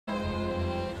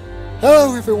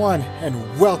Hello everyone,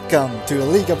 and welcome to the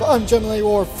League of Ungentlemanly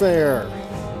Warfare,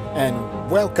 and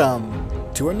welcome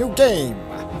to a new game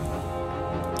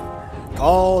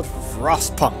called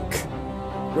FrostPunk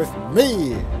with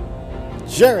me,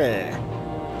 Jerry,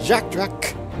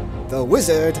 JackDrack, the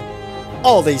Wizard,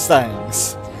 all these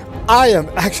things. I am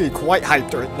actually quite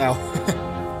hyped right now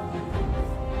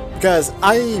because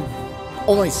I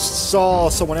only saw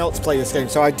someone else play this game,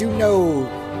 so I do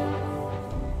know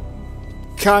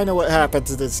kind of what happens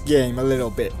to this game a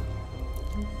little bit,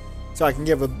 so I can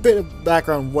give a bit of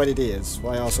background what it is,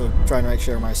 while also trying to make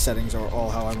sure my settings are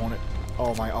all how I want it,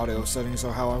 all my audio settings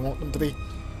are how I want them to be.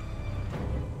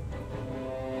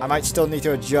 I might still need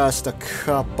to adjust a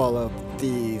couple of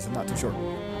these, I'm not too sure.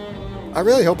 I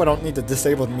really hope I don't need to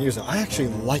disable the music. I actually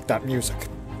like that music.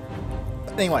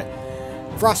 But anyway,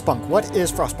 FrostPunk. What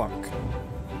is FrostPunk?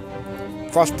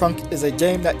 FrostPunk is a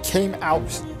game that came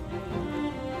out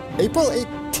April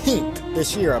 18th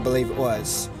this year, I believe it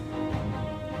was.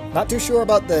 Not too sure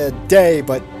about the day,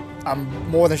 but I'm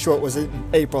more than sure it was in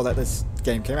April that this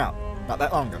game came out. Not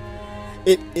that long ago.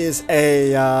 It is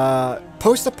a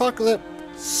post-apocalyptic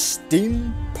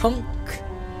steampunk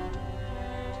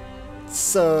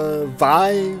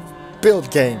survive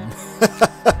build game.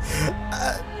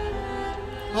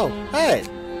 Oh, hey!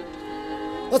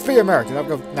 Let's be American. I'm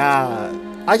going. Nah,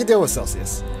 I can deal with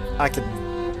Celsius. I can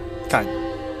kind of.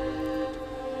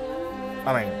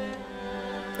 I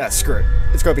mean, screw it.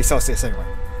 It's going to be Celsius anyway.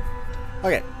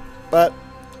 Okay, but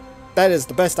that is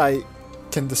the best I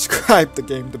can describe the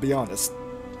game, to be honest.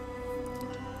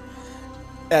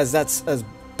 As that's as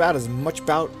about as much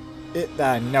about it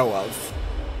that I know of.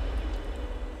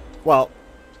 Well,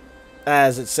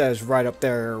 as it says right up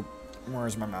there,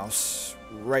 where's my mouse?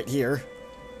 Right here.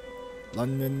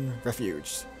 London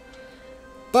Refuge.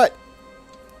 But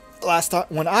last time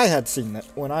when I had seen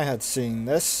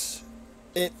this,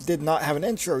 it did not have an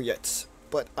intro yet,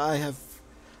 but I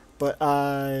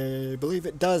believe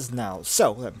it does now.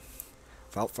 So,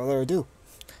 without further ado,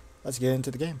 let's get into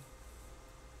the game.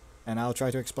 And I'll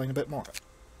try to explain a bit more.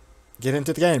 Get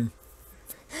into the game.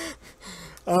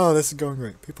 Oh, this is going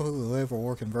great. People who live or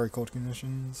work in very cold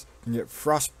conditions can get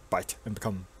frostbite and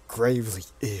become gravely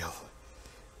ill.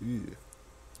 Ew,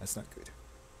 that's not good.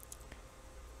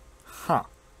 Huh.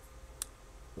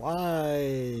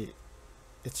 Why?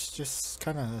 It's just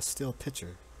kind of a still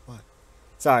picture. What?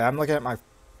 Sorry, I'm looking at my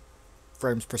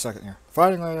frames per second here.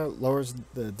 Fighting lowers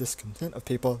the discontent of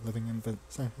people living in the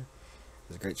center.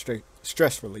 It's a great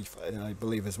stress relief, I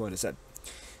believe is what it said.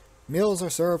 Meals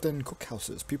are served in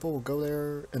cookhouses. People will go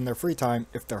there in their free time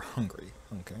if they're hungry.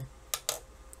 Okay.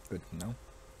 Good to know.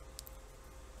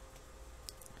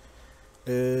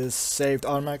 Is saved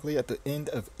automatically at the end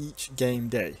of each game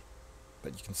day,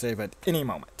 but you can save at any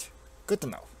moment. Good to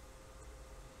know.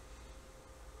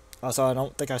 Also, I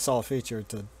don't think I saw a feature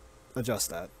to adjust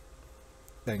that.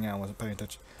 Dang, I wasn't paying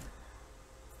attention.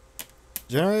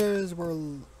 Generators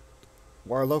were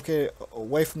located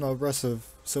away from the rest of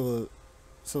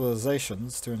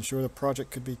civilizations to ensure the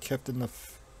project could be kept in the...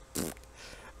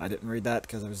 I didn't read that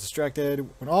because I was distracted.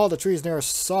 When all the trees near a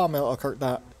sawmill occurred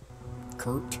that...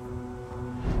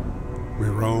 We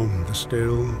roam the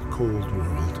still, cold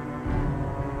world.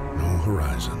 No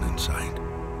horizon in sight.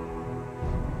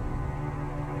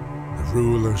 The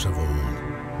rulers of old,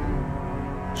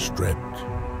 stripped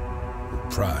with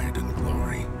pride and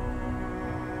glory.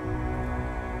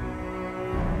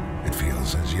 It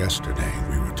feels as yesterday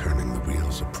we were turning the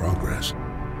wheels of progress.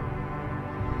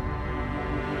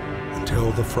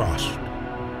 Until the frost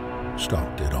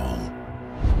stopped it all.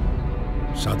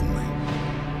 Suddenly,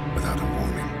 without a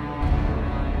warning.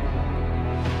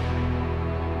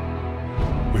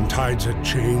 When tides had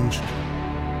changed,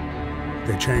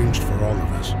 they changed for all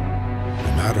of us,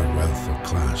 no matter wealth or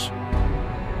class.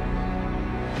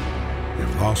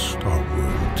 We've lost our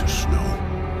world to snow.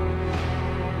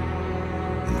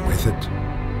 And with it,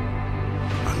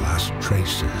 our last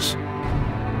traces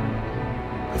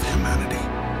of humanity.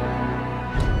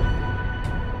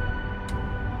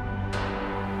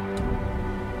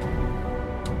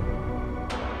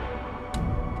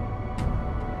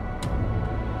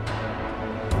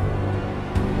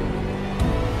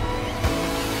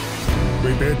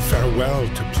 We bid farewell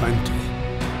to plenty,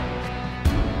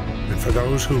 and for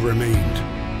those who remained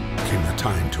came the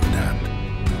time to adapt.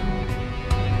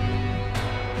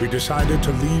 We decided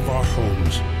to leave our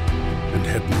homes and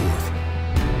head north.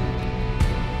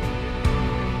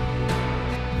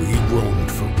 We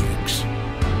roamed for weeks,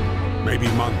 maybe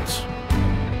months,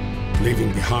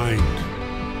 leaving behind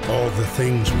all the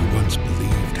things we once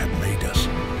believed had made us.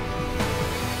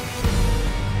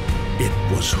 It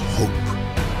was hope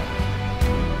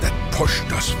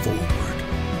pushed us forward.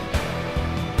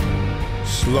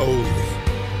 Slowly,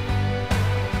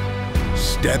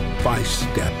 step by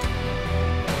step.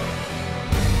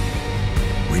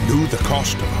 We knew the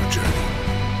cost of our journey,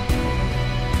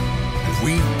 and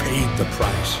we paid the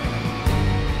price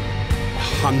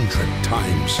 100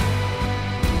 times.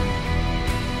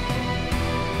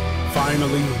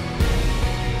 Finally,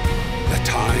 the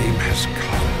time has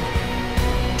come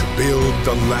to build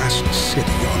the last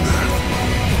city on Earth.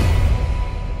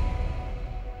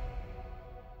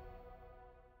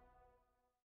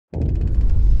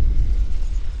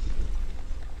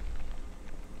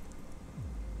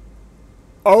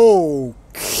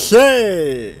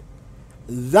 Okay,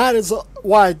 that is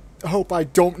why I hope I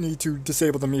don't need to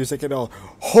disable the music at all.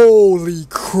 Holy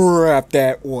crap,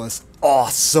 that was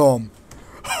awesome.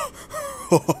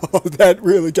 That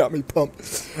really got me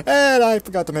pumped. And I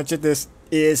forgot to mention, this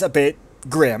is a bit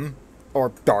grim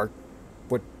or dark,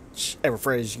 whichever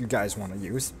phrase you guys want to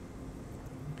use.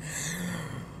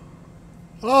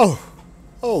 Oh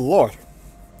Lord.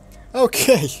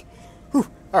 Okay. Whew.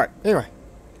 Alright, anyway.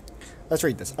 Let's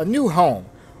read this. A new home.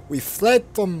 We fled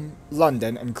from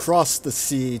London and crossed the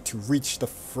sea to reach the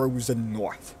frozen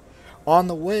north. On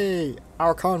the way,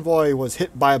 our convoy was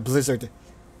hit by a blizzard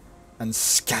and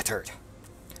scattered.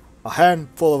 A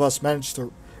handful of us managed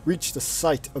to reach the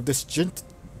site of this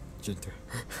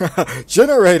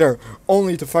generator,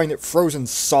 only to find it frozen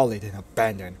solid and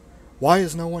abandoned. Why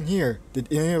is no one here?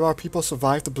 Did any of our people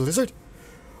survive the blizzard?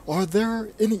 Are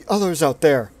there any others out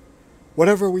there?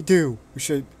 Whatever we do, we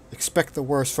should expect the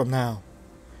worst from now.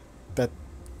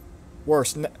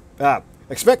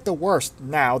 Expect the worst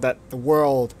now that the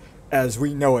world as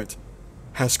we know it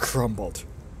has crumbled.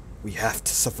 We have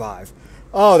to survive.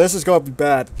 Oh, this is going to be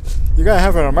bad. You're going to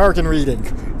have an American reading.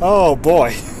 Oh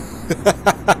boy.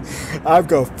 I'm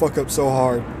going to fuck up so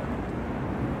hard.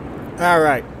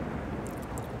 Alright.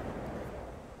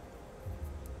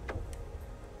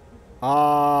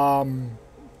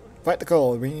 Fight the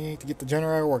cold. We need to get the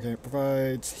generator working. It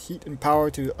provides heat and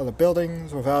power to other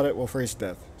buildings. Without it, we'll freeze to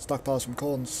death. Stockpile some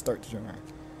coal and start the generator.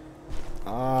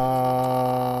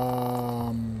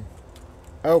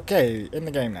 Okay, in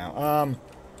the game now.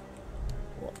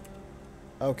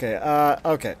 Okay,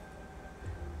 okay.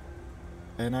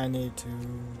 And I need to...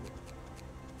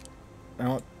 You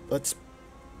know what? Let's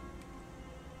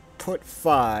put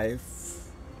 5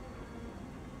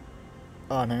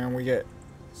 on here and we get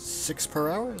 6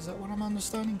 per hour? Is that what I'm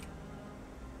understanding?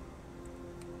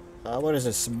 What is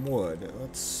this? Some wood.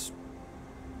 Let's...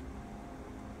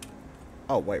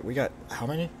 Oh, wait, we got... How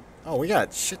many? Oh, we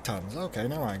got shit tons. Okay,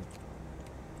 never mind.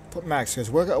 Put max, because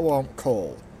we're gonna want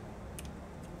coal.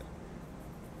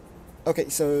 Okay,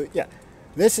 so, yeah.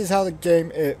 This is how the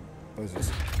game is... What is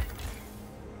this?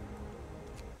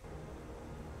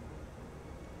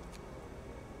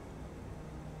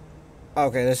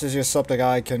 Okay, this is just something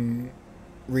I can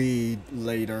read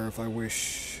later if I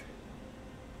wish.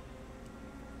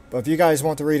 But if you guys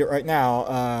want to read it right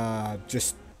now,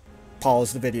 just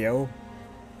pause the video,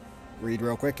 read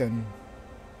real quick, and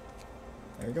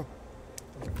there you go.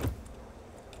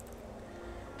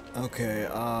 Okay,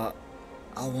 I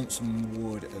want some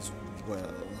wood as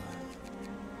well.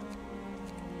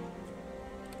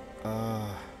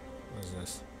 What is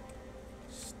this?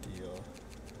 Steel.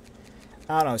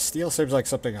 I don't know, steel seems like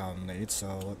something I'll need,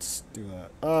 so let's do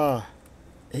that.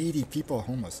 80 people are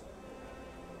homeless.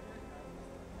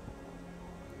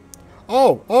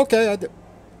 Oh, okay,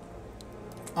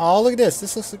 oh, look at this.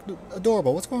 This looks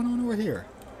adorable. What's going on over here?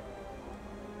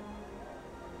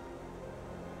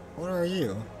 What are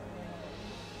you?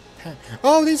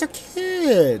 Oh, these are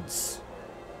kids!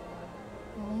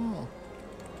 Oh.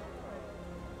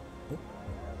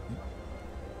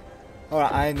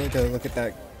 Alright, I need to look at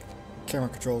that camera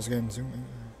controls again. Zoom in.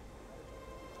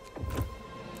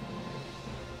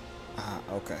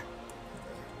 Okay.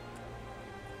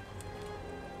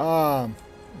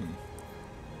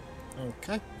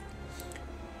 Okay.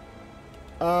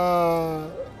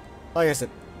 Like I said,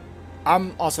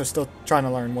 I'm also still trying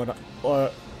to learn what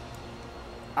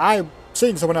I've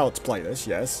seen someone else play this,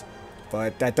 yes,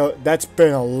 but that's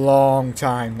been a long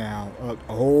time now.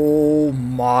 Oh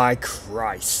my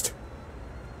Christ.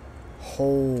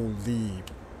 Holy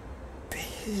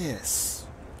piss.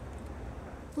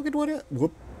 Look at what it...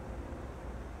 Whoop.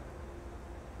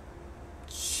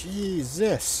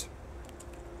 Jesus.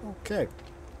 Okay.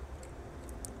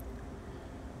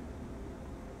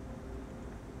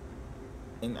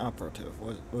 Inoperative.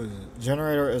 What is it?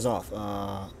 Generator is off.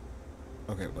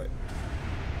 Okay, wait.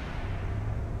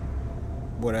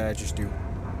 What did I just do?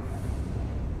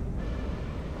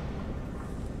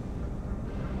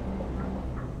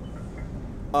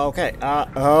 Okay,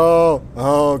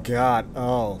 oh god,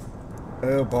 oh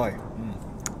boy.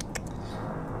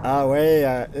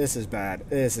 Wait, this is bad.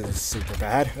 This is super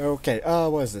bad. Okay,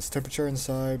 what is this? Temperature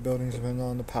inside buildings depends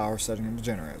on the power setting of the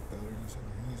generator.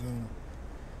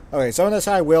 Okay, some of this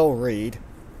I will read,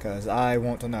 because I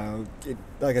want to know.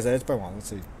 Like I said, it's by one.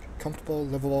 Let's see. Comfortable,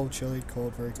 livable, chilly,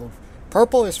 cold, very cold.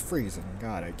 Purple is freezing.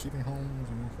 Got it. Keeping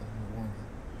home.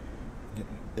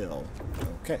 Getting ill.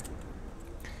 Okay.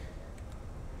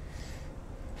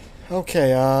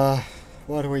 Okay,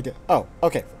 what do we do? Oh,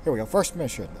 okay, here we go. First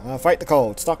mission. Fight the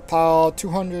cold. Stockpile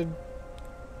 200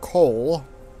 coal.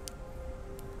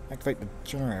 Activate the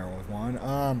generator with one.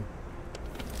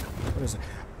 What is it?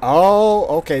 Oh,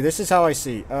 okay, this is how I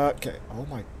see. Okay. Oh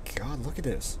my god, look at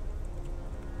this.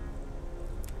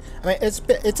 I mean,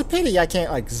 it's a pity I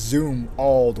can't, like, zoom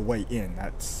all the way in.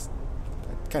 That's...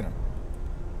 I kind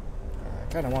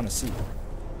of want to see.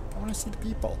 I want to see the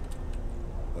people.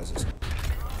 What is this?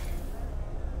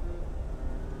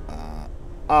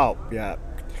 Oh, yeah.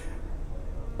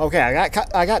 Okay,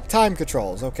 I got time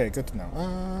controls. Okay, good to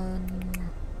know.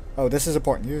 Oh, this is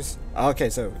important. Use. Okay,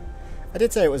 so I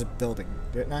did say it was a building,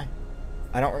 didn't I?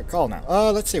 I don't recall now.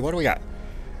 Let's see. What do we got?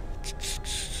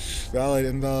 Valid,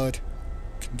 invalid,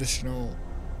 conditional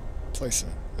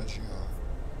placement. As you are.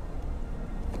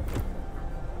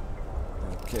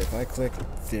 Okay, if I click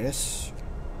this.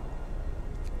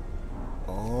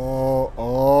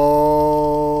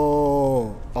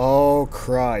 Oh,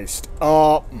 Christ.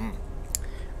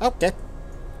 Okay.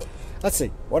 Let's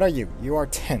see. What are you? You are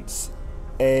tents.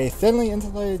 A thinly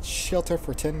insulated shelter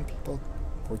for 10 people.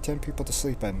 For 10 people to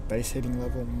sleep in. Base heating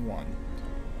level 1.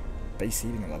 Base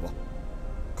heating level.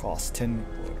 Cost 10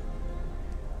 wood.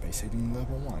 Base heating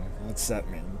level 1. What's that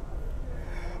mean?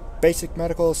 Basic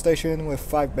medical station with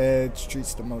 5 beds.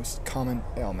 Treats the most common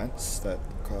ailments that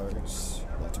requires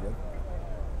lots of wood.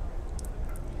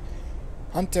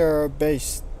 Hunters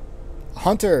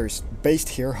based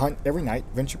here hunt every night,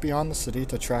 venture beyond the city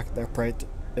to track their prey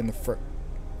in the fur.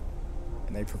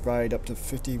 And they provide up to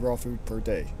 50 raw food per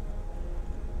day.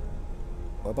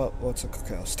 What about what's a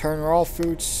cookhouse? Turn raw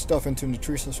food stuff into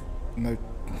nutritious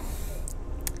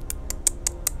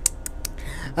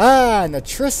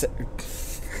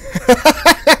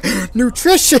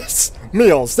nutritious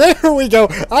meals. There we go.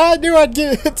 I knew I'd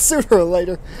get it sooner or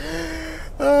later.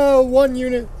 1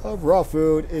 unit of raw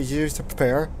food is used to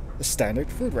prepare a standard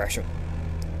food ration.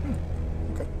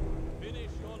 Okay.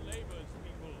 Finish your labors,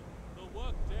 people. The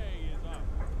work day is up.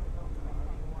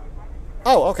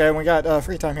 Oh, okay, and we got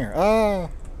free time here. Well,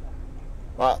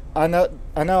 I know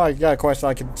I got a question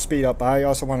I can speed up, but I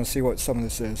also want to see what some of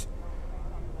this is.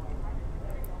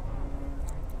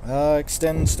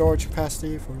 Extend storage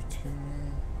capacity for...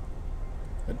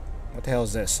 What the hell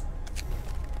is this?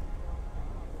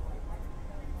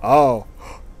 Oh.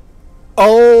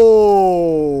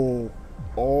 Oh.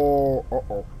 Oh.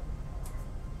 Oh.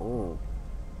 Oh.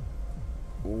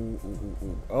 Oh.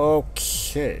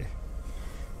 Okay.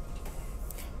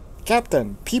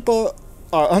 Captain, people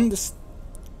are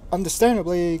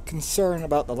understandably concerned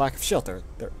about the lack of shelter.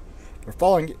 They're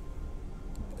falling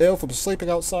ill from sleeping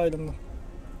outside, and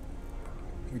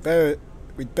we'd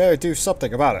better do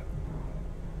something about it.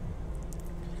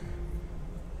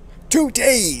 2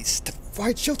 days to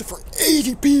provide shelter for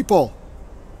 80 people.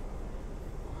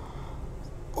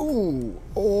 Ooh,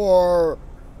 or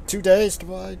 2 days to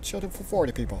provide shelter for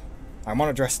 40 people. I want to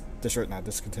address this right now.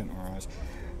 Discontent or otherwise.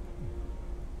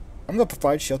 I'm gonna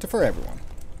provide shelter for everyone.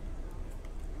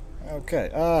 Okay.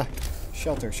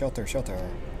 Shelter.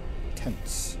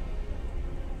 Tents.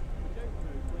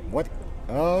 What?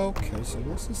 Okay, so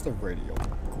this is the radio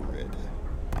grid.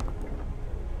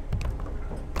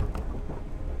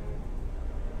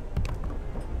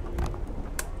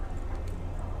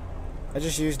 I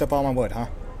just used up all my wood, huh?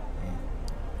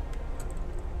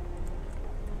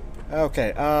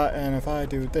 Okay, and if I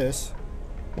do this,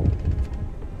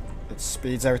 it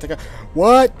speeds everything up.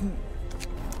 What?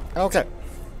 Okay.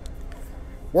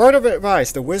 Word of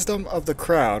advice, the wisdom of the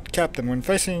crowd. Captain, when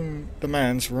facing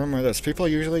demands, remember this. People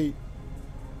usually...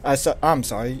 I'm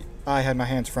sorry, I had my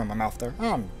hands in front of my mouth there.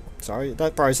 I'm sorry,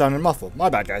 that probably sounded muffled. My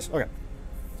bad, guys. Okay.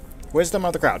 Wisdom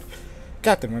of the crowd.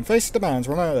 Captain, when facing demands,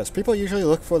 remember this. People usually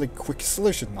look for the quickest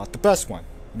solution, not the best one.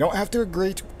 You don't have to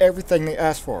agree to everything they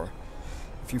ask for.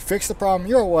 If you fix the problem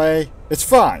your way, it's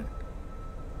fine.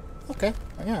 Okay,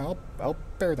 yeah, I'll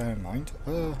bear that in mind.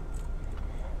 You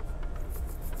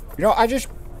know, I just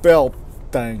built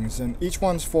things, and each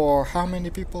one's for how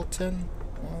many people? 10?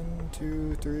 1,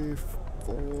 2, 3,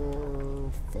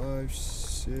 4, 5,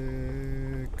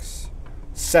 6,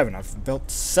 7. I've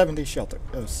built 70 shelter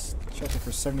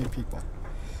for 70 people.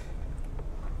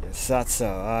 Yes, that's so.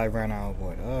 I ran out of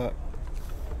wood.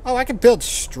 Oh, I can build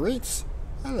streets.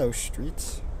 Hello,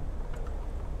 streets.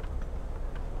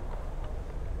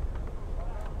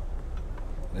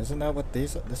 Isn't that what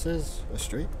this is? A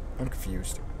street? I'm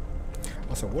confused.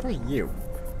 Also, what are you?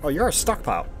 Oh, you're a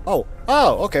stockpile. Oh,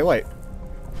 okay, wait.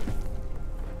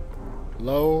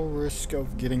 Low risk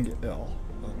of getting ill.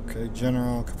 Okay,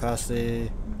 general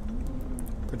capacity.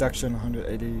 Production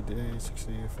 180 days,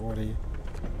 60, 40.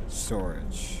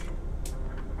 Storage.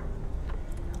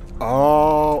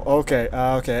 Oh, okay,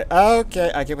 okay.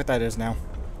 I get what that is now.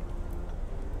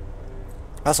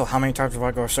 Also, how many times have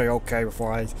I got to say okay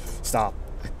before I stop?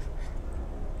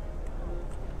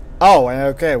 Oh,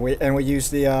 okay. We use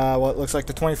the what looks like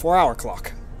the 24-hour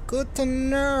clock. Good to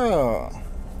know.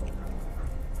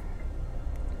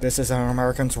 This is an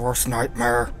American's worst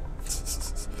nightmare.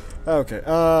 Okay.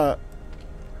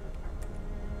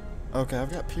 Okay,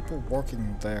 I've got people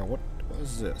working there. What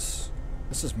is this?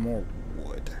 This is more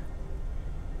wood.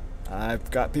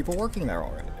 I've got people working there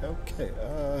already. Okay.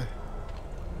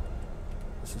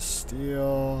 This is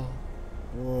steel,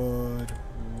 wood.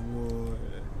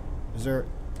 Is there?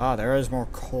 Ah, there is more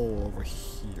coal over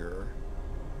here.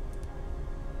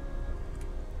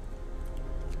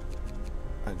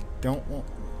 I don't want...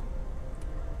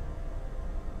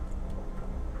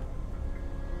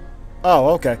 Oh,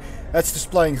 okay. That's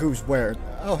displaying who's where.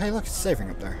 Oh, hey, look, it's saving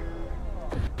up there.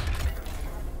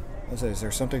 Is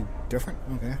there something different?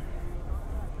 Okay.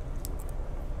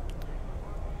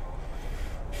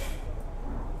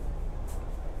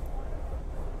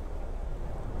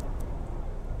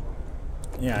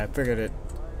 Yeah, I figured it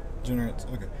generates.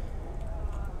 Okay.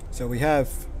 So we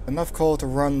have enough coal to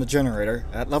run the generator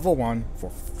at level 1 for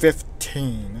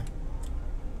 15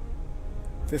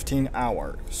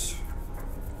 hours.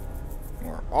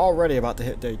 We're already about to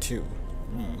hit day 2.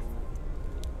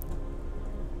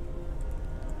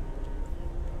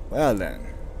 Well then.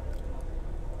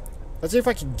 Let's see if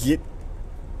I can get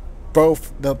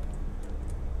both the...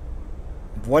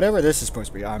 Whatever this is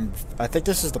supposed to be. I think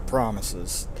this is the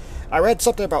promises. I read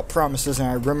something about promises, and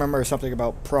I remember something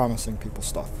about promising people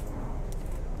stuff.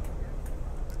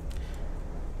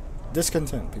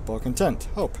 Discontent. People are content.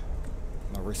 Hope.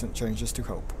 No recent changes to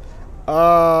hope.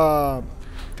 Oh.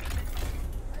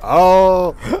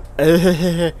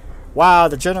 Wow,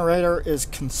 the generator is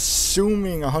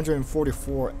consuming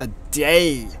 144 a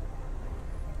day.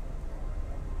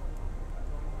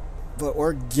 But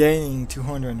we're gaining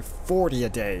 240 a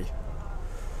day.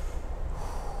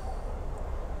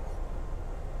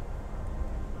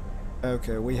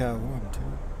 Okay, we have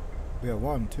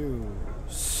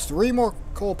 3 more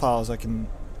coal piles I can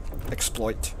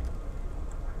exploit.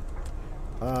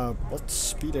 Let's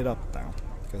speed it up now,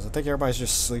 because I think everybody's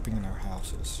just sleeping in their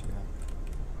houses.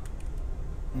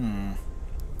 Yeah.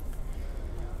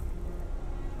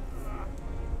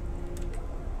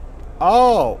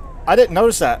 Oh, I didn't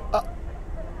notice that.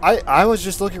 I was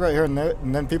just looking right here, and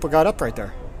then people got up right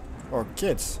there. Or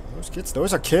kids.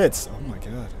 Those are kids. Oh my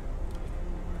god.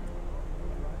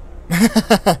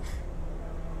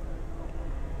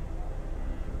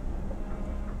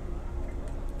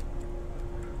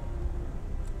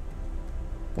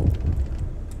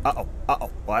 Uh-oh.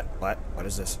 What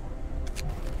is this?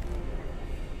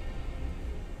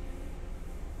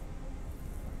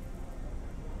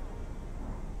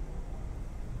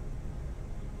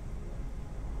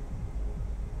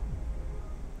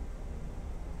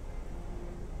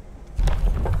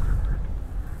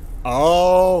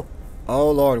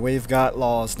 Oh Lord, we've got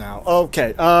laws now.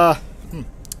 Okay,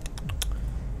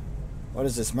 what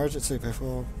is this? Emergency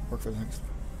before work for the next...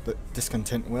 The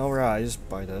discontent will rise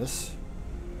by this.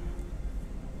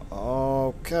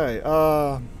 Okay,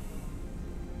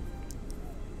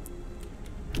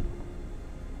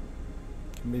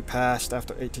 can be passed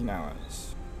after 18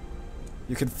 hours.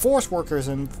 You can force workers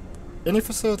in any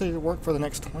facility to work for the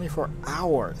next 24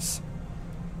 hours.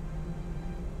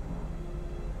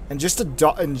 And just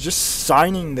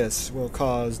signing this will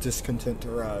cause discontent to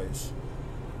rise.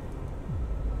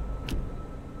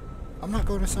 I'm not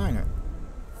going to sign it.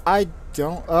 I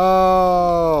don't...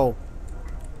 Oh!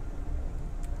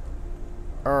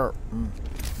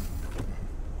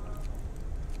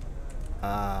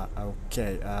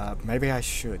 Okay, maybe I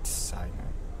should sign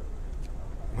it.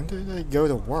 When do they go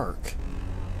to work?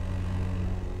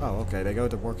 Oh, okay, they go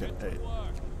to work at 8.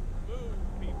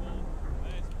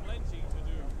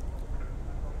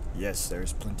 Yes,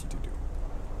 there's plenty to do.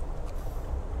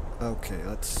 Okay,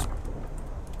 let's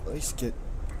at least get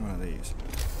one of these.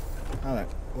 Alright,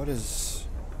 what is...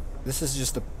 This is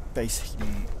just the base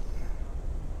heating.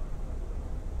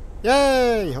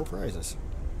 Yay! Hope rises.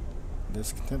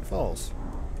 Discontent Falls.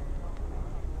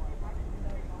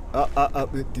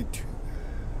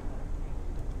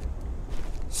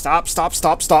 Stop, stop,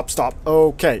 stop, stop, stop.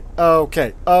 Okay,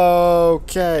 okay,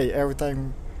 okay.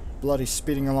 Everything bloody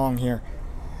speeding along here.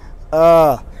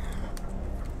 I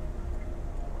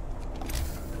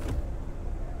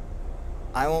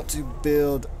want to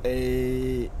build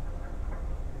a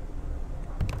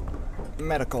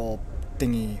medical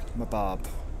thingy mabob.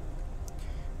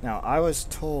 Now, I was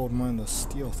told one of the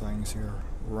steel things here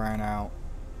ran out.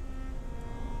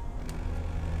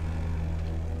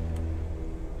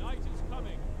 Night is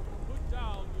coming. Put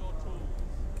down your tools.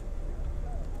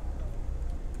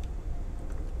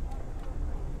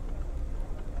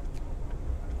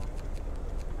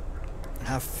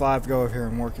 Have 5 go over here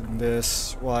and work in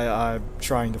this while I'm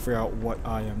trying to figure out what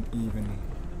I am even.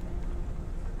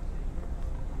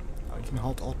 I can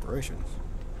halt operations.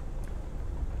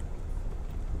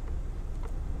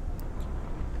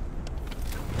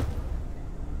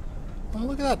 Oh,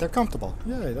 look at that, they're comfortable.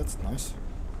 Yay, that's nice.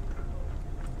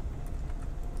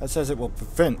 That says it will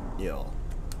prevent ill.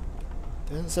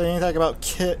 Didn't say anything about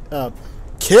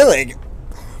killing.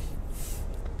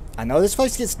 I know this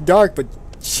place gets dark, but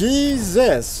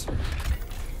Jesus.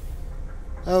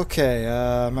 Okay,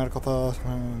 medical pass.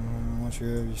 What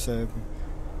you said.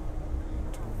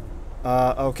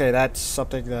 Okay, that's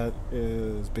something that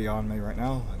is beyond me right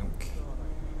now. I don't.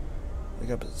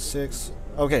 Wake up at 6.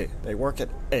 Okay, they work at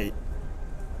 8.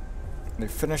 They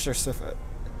finish their stuff at.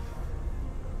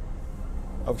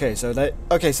 Okay, so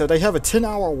they have a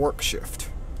 10-hour work shift.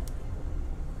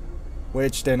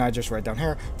 Which then I just write down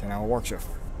here, 10-hour work shift.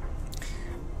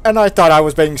 And I thought I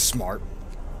was being smart.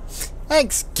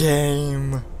 Thanks,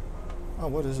 game. Oh,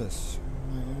 what is this?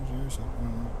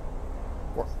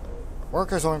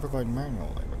 Workers only provide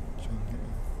manual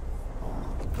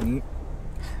labor.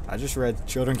 I just read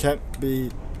children can't be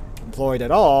employed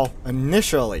at all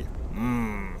initially.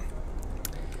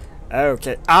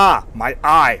 Okay. Ah, my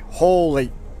eye.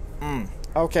 Holy.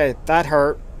 Okay, that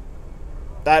hurt.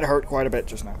 That hurt quite a bit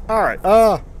just now. All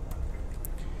right.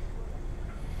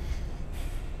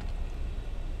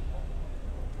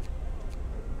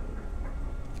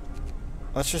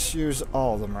 Let's just use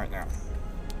all of them right now.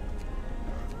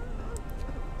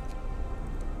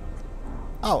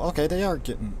 Oh, okay, they are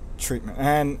getting treatment.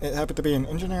 And it happened to be an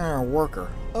engineer and a worker.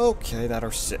 Okay, that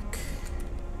are sick.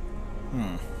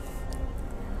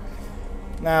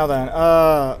 Now then,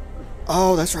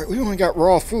 oh, that's right, we only got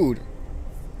raw food.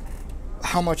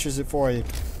 How much is it for a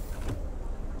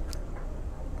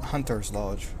hunter's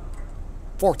lodge?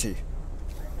 40.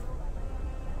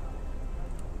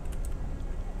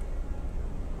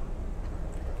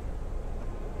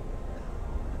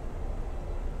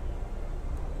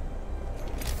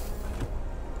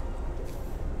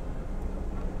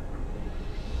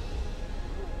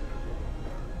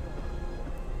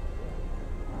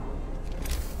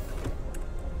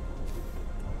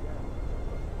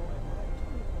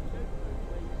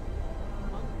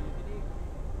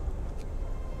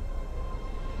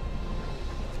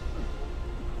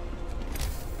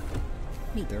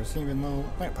 Neat, there's even no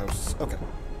lampposts. Okay.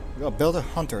 We gotta build a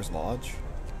hunter's lodge.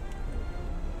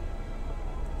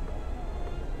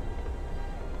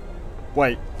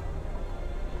 Wait.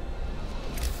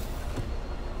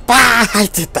 Ah, I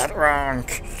did that wrong.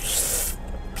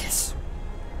 Yes.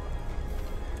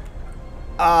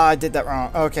 I did that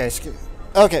wrong. Okay,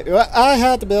 okay, well, I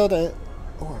had to build a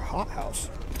hothouse.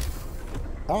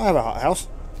 I don't have a hothouse.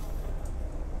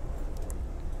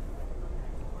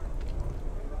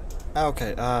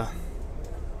 Okay, alright,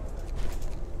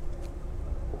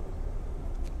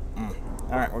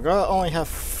 we're gonna only have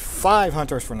 5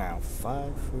 hunters for now.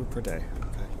 5 food per day.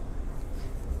 Okay.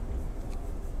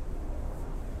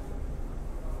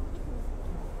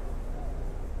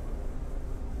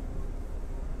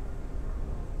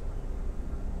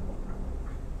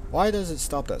 Why does it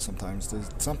stop that sometimes? Does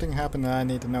something happen that I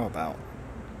need to know about?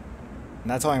 And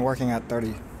that's only working at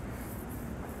 30.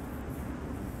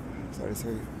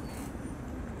 33.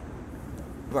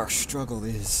 Our struggle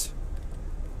is.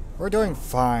 We're doing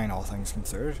fine, all things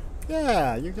considered.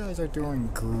 Yeah, you guys are doing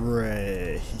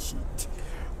great.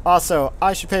 Also,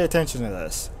 I should pay attention to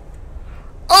this.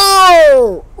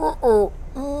 Oh!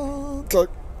 Okay.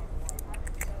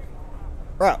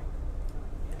 Right.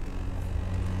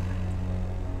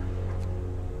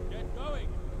 Get going.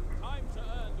 Time to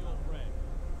earn your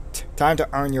bread. Time to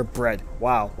earn your bread.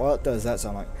 Wow, what does that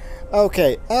sound like?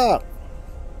 Okay, I'm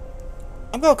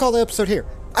gonna call the episode here.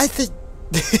 I think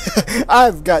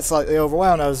I've got slightly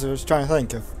overwhelmed. I was trying to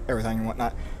think of everything and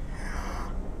whatnot.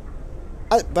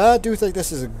 But I do think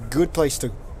this is a good place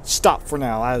to stop for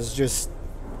now as just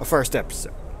a first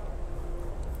episode.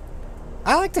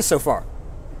 I like this so far.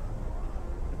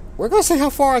 We're gonna see how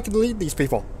far I can lead these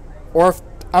people, or if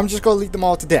I'm just gonna lead them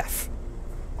all to death.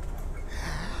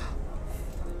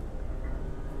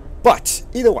 But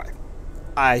either way,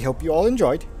 I hope you all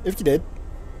enjoyed. If you did,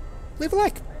 leave a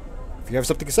like. If you have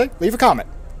something to say, leave a comment.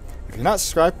 If you're not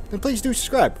subscribed, then please do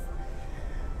subscribe.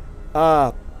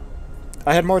 I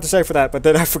had more to say for that, but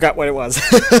then I forgot what it was.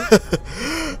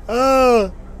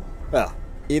 Well,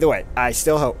 either way, I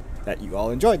still hope that you all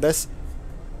enjoyed this.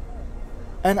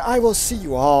 And I will see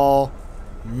you all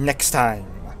next time.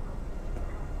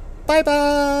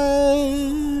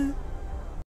 Bye-bye!